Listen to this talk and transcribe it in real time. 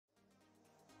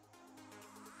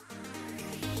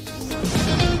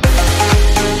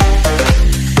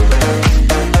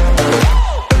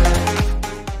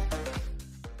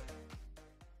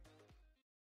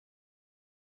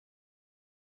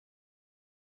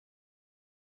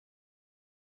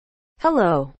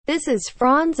Hello, this is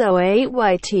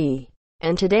Franzo8YT,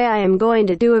 and today I am going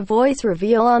to do a voice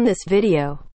reveal on this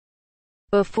video.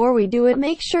 Before we do it,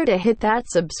 make sure to hit that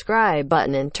subscribe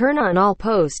button and turn on all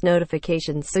post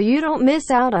notifications so you don't miss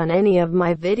out on any of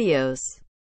my videos.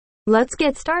 Let's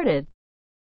get started.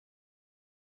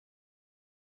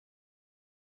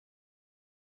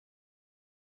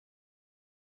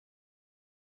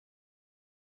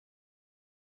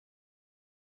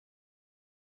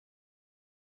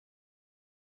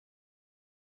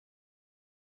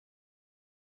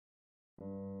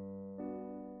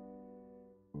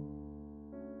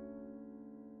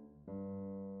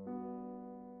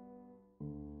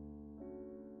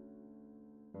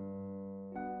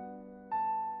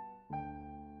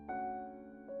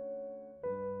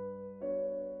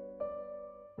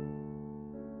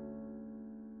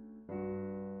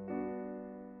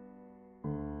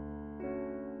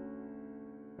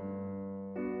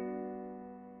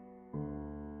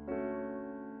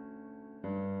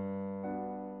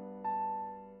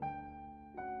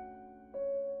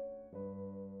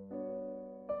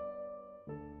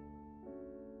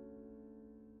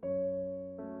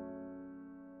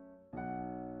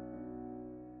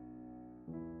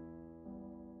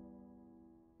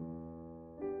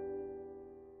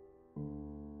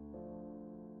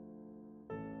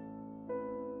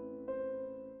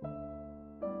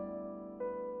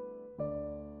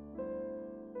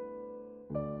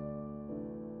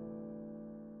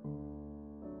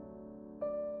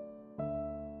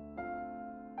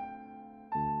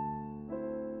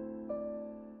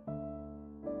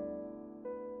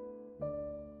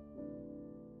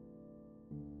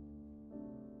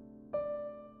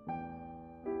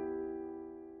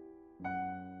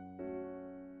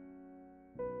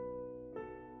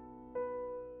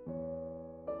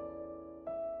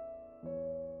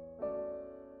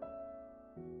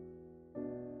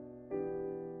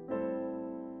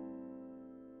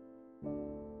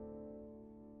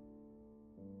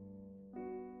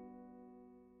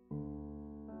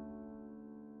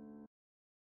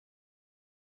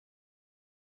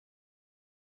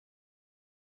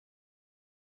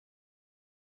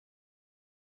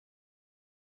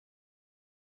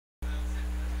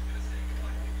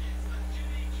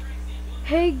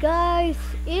 Hey guys,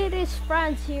 it is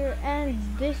Franz here, and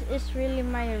this is really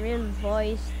my real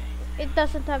voice. It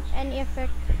doesn't have any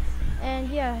effect,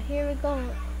 and yeah, here we go.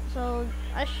 So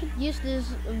I should use this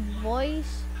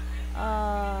voice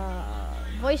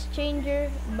voice changer,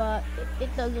 but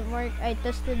it doesn't work. I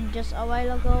tested just a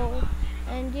while ago,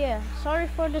 and yeah, sorry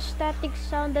for the static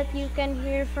sound that you can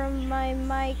hear from my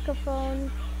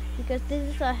microphone, because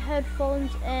this is a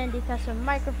headphones and it has a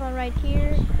microphone right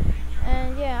here.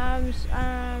 And yeah,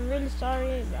 I'm really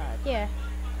sorry, but yeah,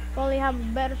 probably have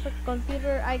a better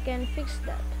computer, I can fix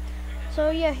that. So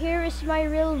yeah, here is my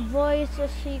real voice, as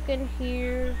you can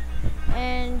hear.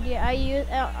 And yeah,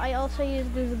 I also use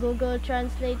this Google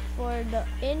Translate for the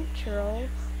intro,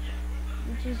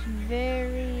 which is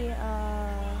very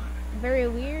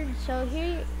weird. So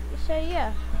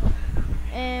yeah,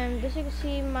 and as you can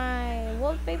see, my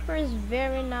wallpaper is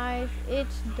very nice.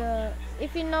 It's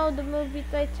if you know the movie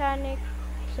Titanic,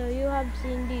 so you have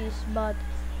seen these, but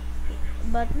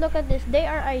look at this, they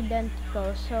are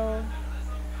identical. So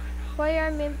for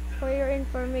your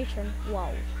information,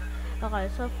 wow. Okay,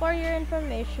 so for your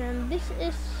information, this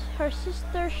is her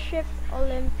sister ship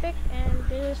Olympic, and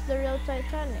this is the real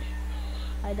Titanic.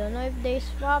 I don't know if they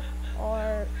swapped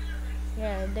or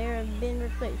yeah, they've been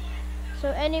replaced. So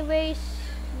anyways,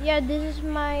 yeah, this is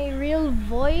my real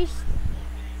voice.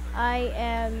 I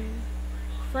am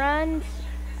Franz.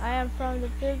 I am from the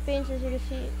Philippines, as you can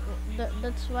see.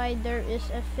 That's why there is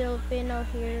a Filipino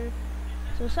here.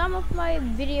 So some of my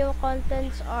video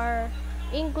contents are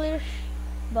English,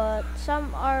 but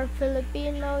some are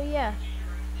Filipino. Yeah,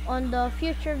 on the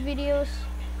future videos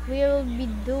we'll be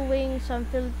doing some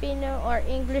Filipino or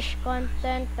English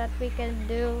content that we can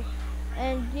do.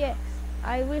 And yeah,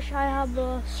 I wish I have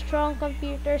a strong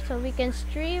computer so we can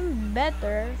stream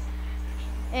better.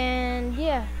 And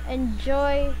yeah,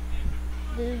 enjoy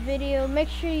the video. Make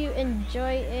sure you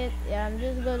enjoy it. Yeah, I'm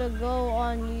just gonna go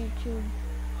on YouTube.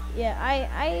 Yeah,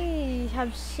 I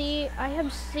have seen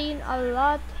a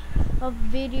lot of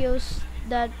videos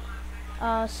that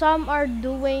some are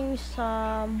doing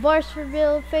some voice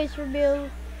reveal, face reveal.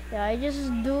 Yeah, I just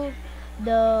do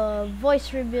the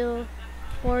voice reveal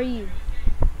for you.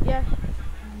 Yeah,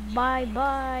 bye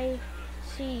bye,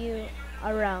 see you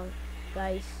around,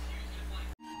 guys.